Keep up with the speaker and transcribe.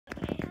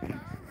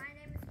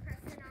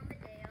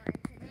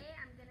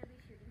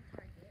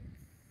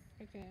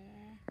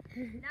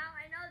Now,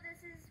 I know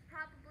this is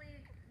probably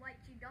what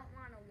you don't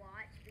want to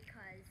watch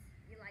because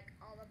you like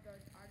all of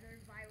those other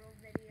viral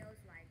videos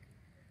like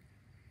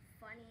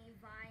funny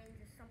vines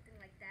or something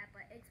like that,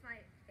 but it's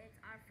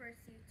our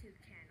first YouTube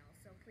channel,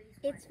 so please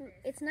watch this.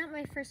 It's not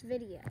my first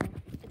video.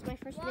 It's my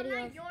first video.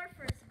 Well, not your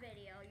first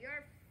video.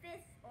 Your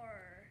fifth or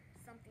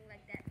something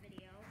like that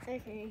video.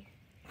 Okay.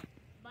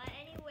 But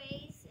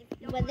anyways, if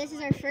you don't But this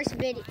is our first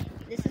video.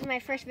 This is my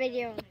first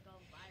video.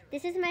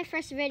 This is my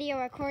first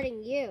video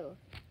recording you.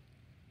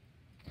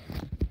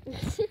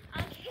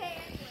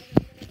 Okay.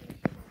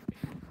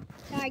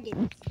 Target.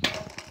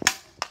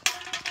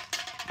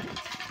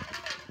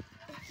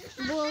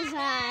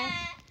 Bullseye.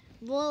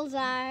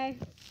 Bullseye.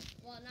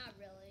 Well, not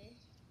really.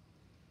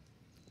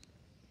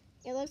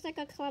 It looks like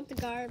a clumped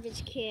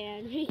garbage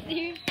can right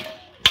there.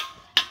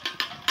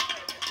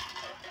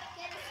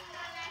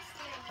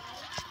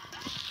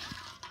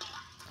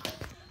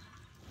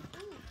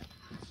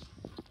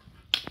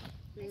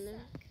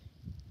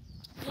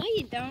 No,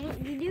 you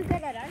don't. You do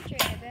good at archery,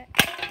 I bet.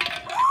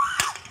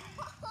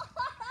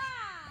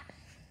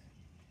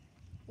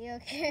 You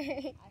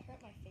okay? I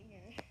hurt my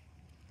finger.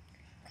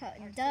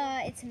 Duh,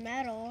 it's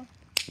metal.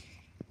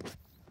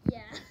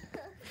 Yeah.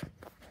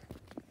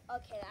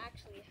 Okay, that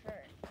actually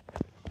hurt.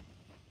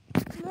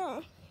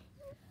 No.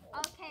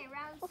 Okay,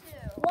 round 2.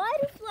 Why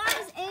do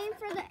flies aim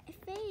for the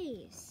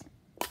face?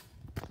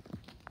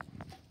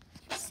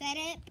 Set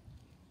it.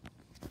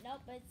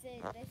 Nope, it's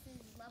it. This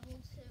is level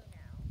 2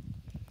 now.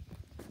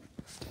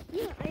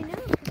 Yeah, I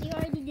know, because you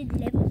already did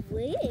level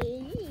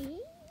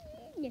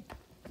 1.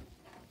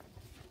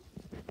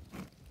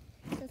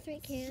 So 3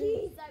 cans.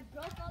 Jeez, I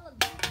broke all of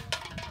these.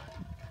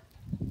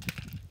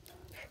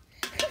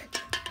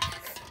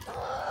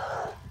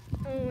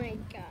 Oh my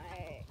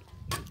god.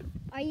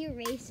 Are you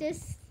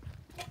racist?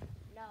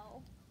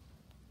 No.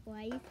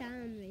 Why you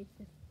sound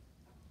racist?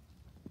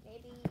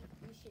 Maybe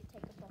you should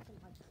take a broken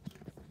punch.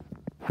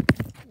 Oh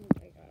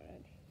my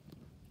god.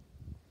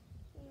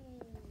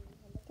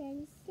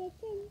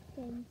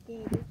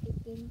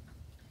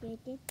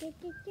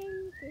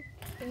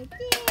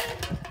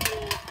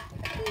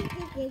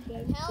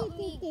 Help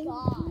me,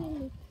 God.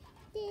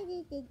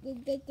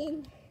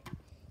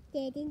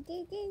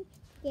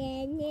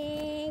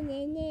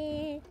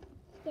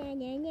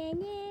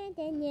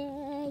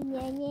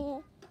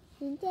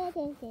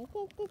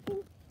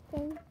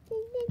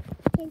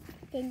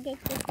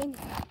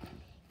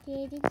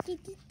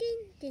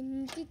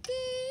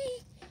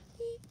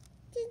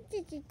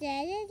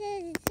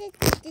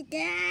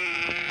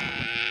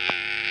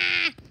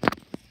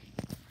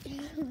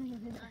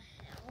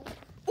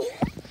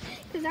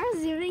 Because I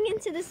was zooming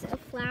into this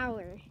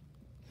flower.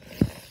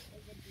 Is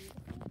it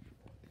beautiful?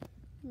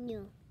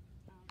 No.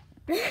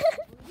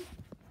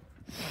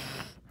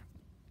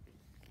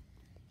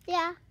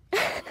 Yeah.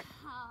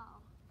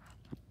 How?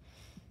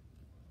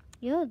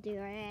 You'll do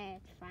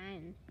it. It's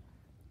fine.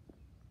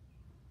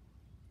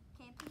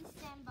 Okay, please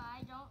stand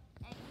by. Don't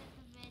exit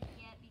the vid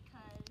yet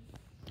because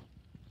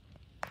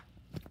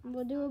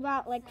We'll do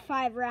about like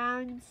 5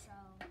 rounds. so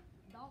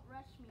don't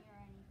rush me or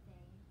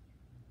anything.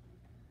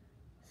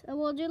 So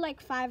we'll do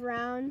like 5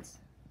 rounds.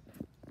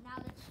 Now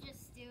let's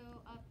just do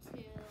up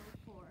to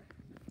 4.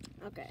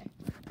 Okay.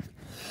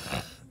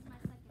 This is my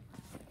second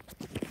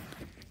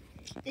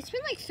round. It's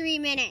been like 3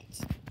 minutes.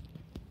 3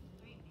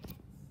 minutes.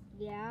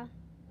 Yeah.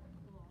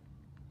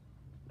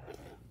 Cool.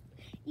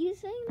 You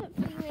saying that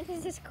 3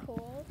 minutes is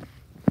cool?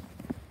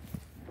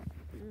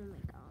 Oh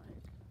my god.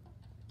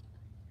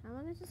 How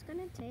long is this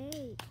gonna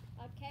take?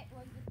 Okay,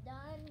 we're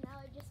done. Now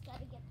I just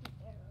gotta get the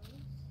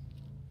arrows.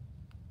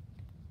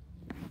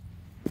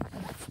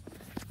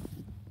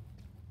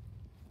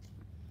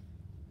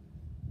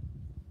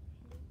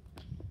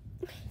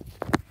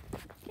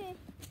 Okay.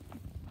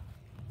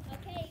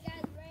 Okay, you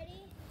guys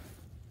ready?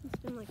 It's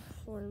been like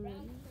 4 Round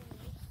minutes.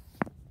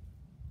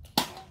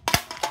 3.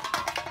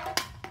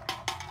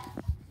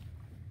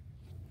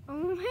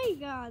 Oh my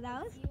god,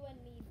 that was You and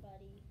me,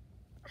 buddy.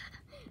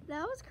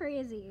 that was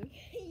crazy.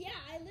 Yeah,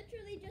 I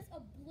literally just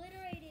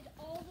obliterated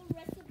all the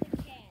rest of the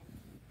cans.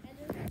 And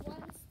there's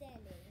one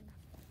standing.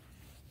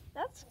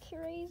 That's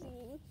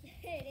crazy.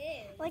 It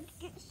is. Like,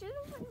 it should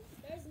have.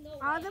 There's no way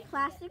All I the can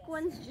plastic get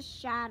ones this. just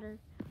shattered.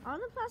 All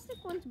the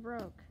plastic ones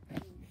broke.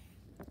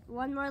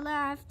 1 more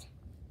left.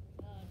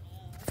 Oh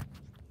no.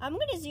 I'm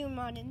gonna zoom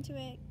on into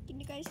it. Can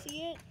you guys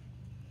see it?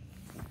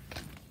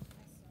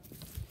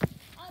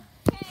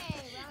 Okay,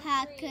 round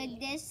How 3. could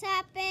this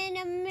happen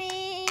to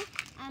me?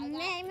 I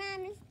made my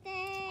mistake.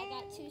 I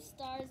got 2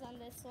 stars on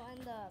this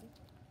one.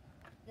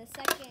 The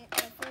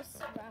first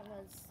round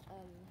was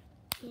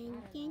please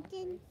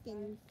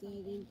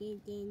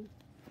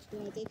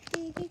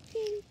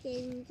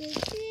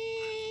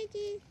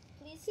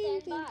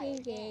stand by.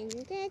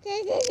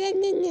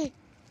 Okay.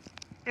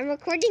 I'm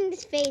recording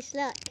this face,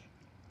 look. Is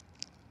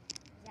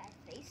that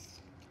a face?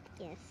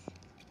 Yes.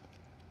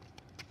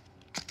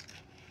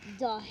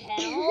 The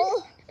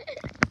hell?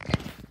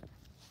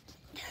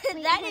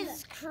 Wait, That hold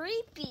is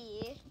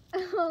creepy.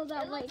 Hold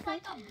on, It wait. looks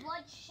like a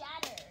blood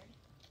shattered.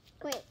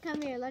 Wait,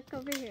 come here. Look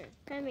over here.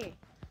 Come here.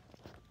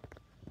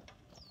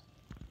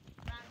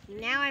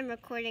 Now I'm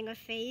recording a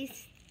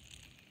face.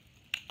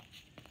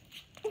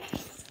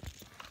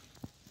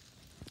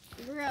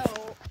 Bro.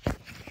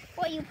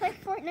 What, you play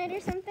Fortnite or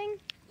something?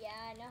 Yeah,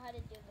 I know how to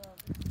do the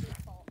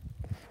default.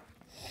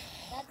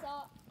 That's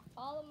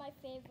all of my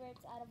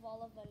favorites out of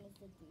all of them is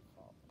the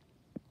default.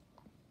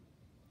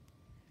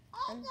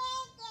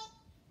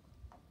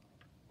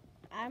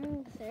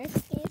 I'm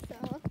thirsty,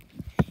 so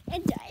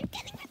enjoy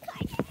getting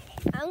recorded.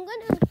 I'm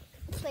gonna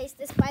place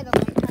this by the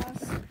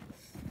lighthouse.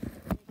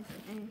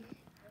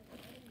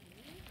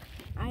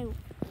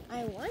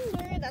 I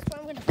wonder, that's why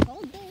I'm gonna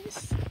hold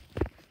this.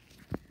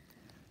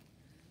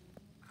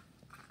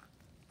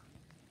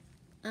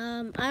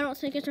 I don't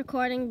think it's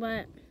recording,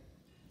 but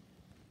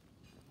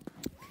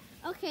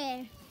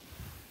okay.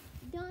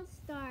 Don't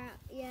start.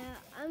 Yeah,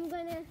 I'm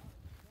gonna.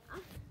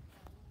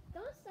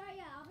 Don't start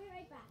yet. I'll be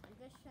right back. I'm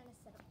just trying to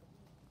set up the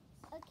music.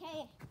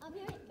 Okay, I'll be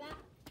right back.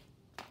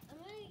 I'm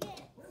gonna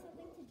get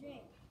something to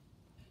drink.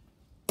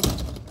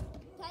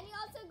 Can you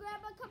also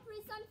grab a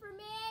Capri Sun for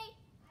me? I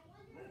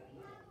wonder if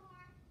we have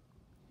more.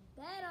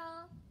 Better.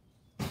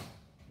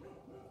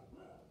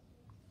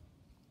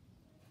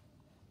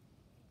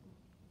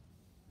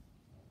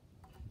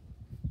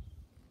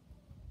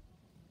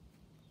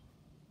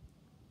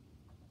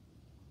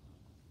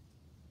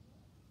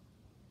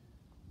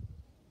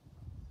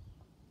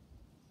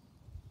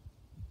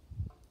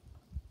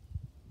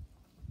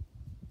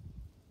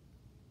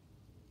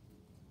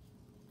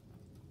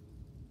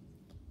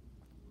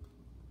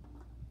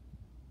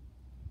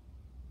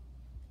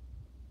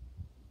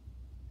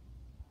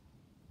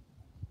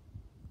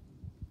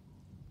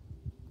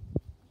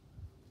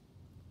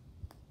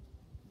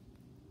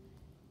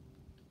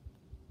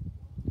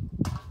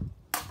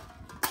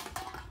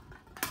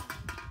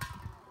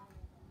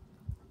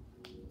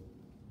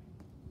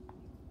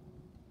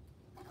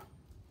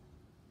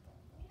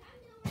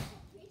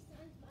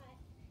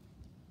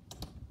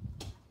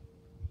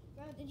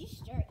 Bro, did you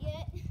start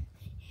yet?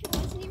 It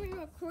wasn't even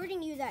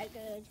recording you that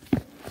good.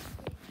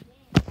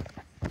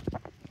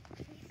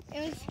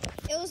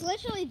 It was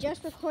literally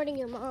just recording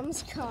your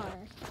mom's car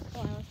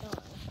while I was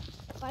gone.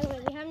 By the way,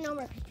 we have no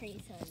more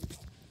Capri Suns.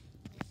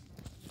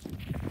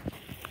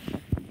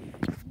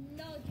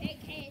 No,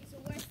 JK, it's the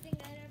worst thing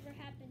that ever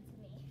happened to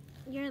me.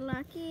 You're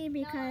lucky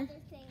because No other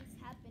things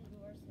happened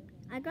worse than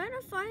that. I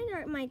gotta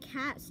find my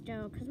cat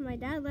still because my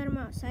dad let him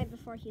outside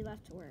before he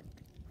left to work.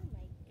 Oh my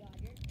god,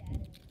 your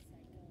dad is a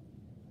psycho.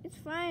 It's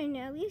fine.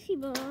 At least he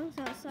belongs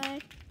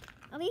outside.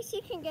 At least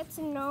he can get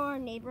to know our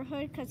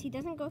neighborhood because he's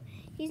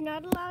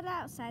not allowed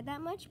outside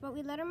that much, but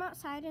we let him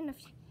outside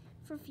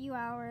for a few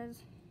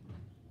hours.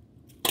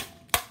 The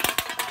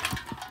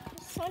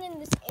sun in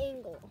this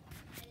angle.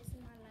 That is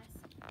my last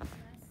two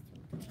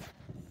players.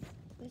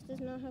 This does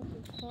not have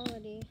good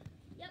quality.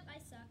 Yep, I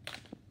suck.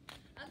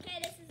 Okay,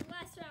 this is the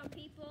last round,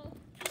 people.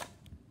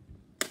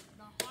 The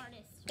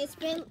hardest round.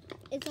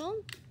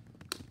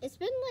 It's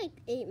been like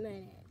 8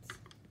 minutes.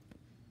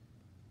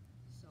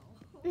 So.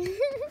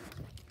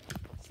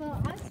 So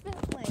I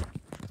spent like.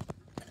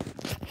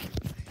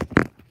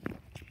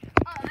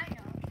 Oh, I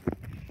know.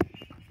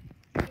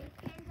 Big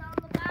pins on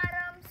the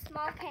bottom,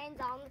 small pins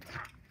on the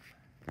top.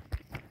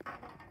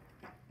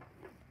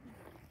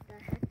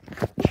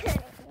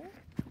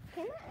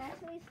 Can that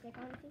actually stick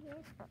onto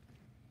here?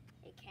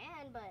 It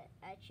can, but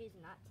I choose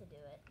not to do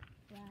it.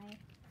 Why?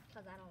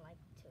 Because I don't like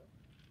to.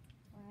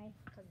 Why?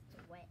 Because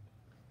it's wet.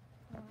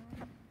 Why?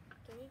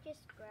 Can you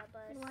just grab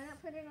us? Why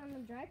not put it on the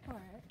dry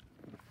part?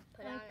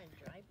 Put it on a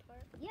dry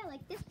part? Yeah,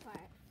 like this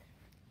part.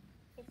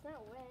 It's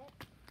not wet.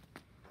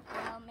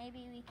 Well,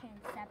 maybe we can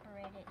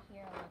separate it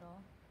here a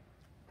little.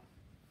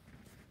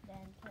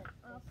 Then put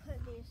I'll put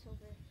this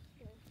over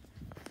here.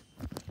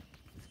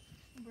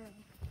 Bro.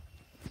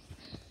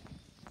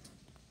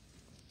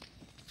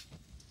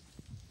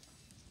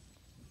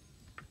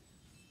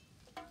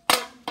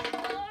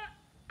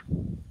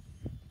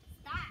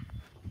 Stop!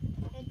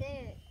 It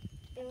did.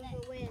 It was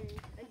the wind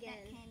Put again.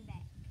 that can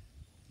back.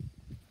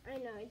 I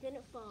know, it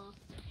didn't fall.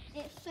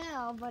 It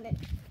fell, but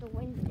the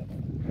wind did it.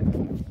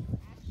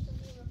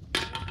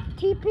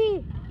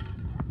 TP!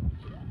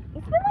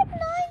 It's been like 9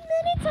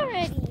 minutes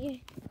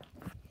already.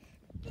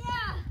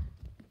 Yeah!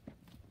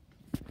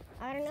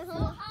 I don't know So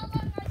how. how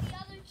long are the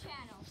other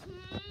channels?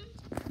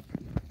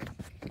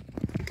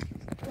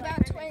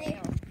 About 20.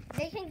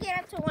 They can get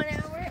up to 1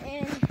 hour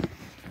and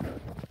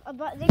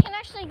they can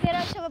actually get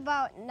up to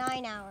about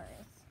 9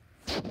 hours.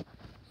 So this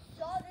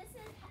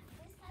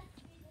has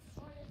to be the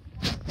shortest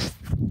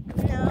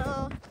one.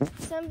 No,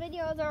 some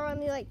videos are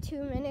only like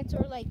 2 minutes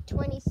or like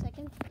 20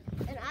 seconds.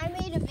 And I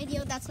made a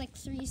video that's like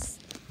just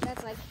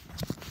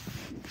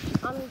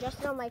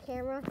on my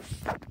camera.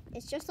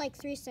 It's just like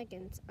 3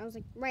 seconds. I was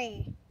like,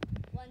 Ray.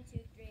 1, 2,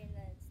 3, and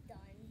then it's done.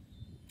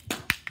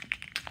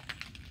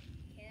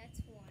 Okay,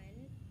 that's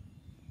one.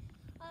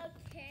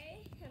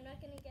 Okay, I'm not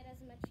gonna get as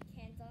much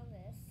cans on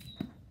this.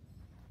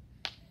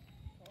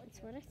 That's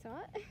what I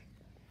thought.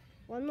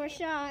 One more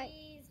shot.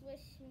 Please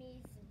wish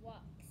me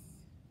Wux.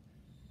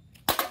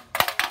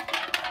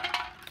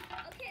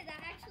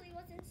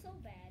 wasn't so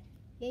bad.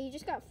 Yeah, you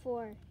just got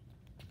 4.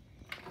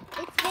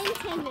 It's been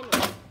 10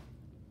 minutes.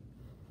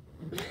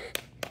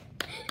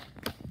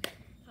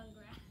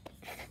 Congrats.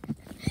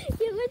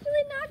 You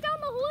literally knocked down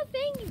the whole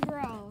thing,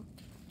 bro.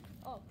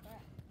 Oh,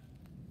 crap.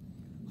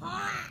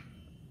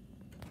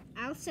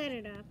 I'll set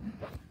it up.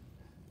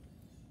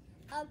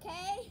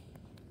 Okay.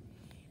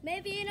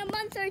 Maybe in a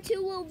month or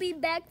 2 we'll be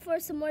back for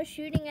some more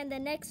shooting, and the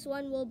next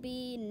one will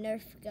be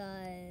Nerf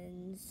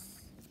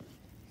guns.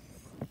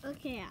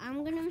 Okay,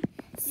 I'm gonna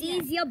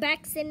See you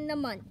back in a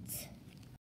month.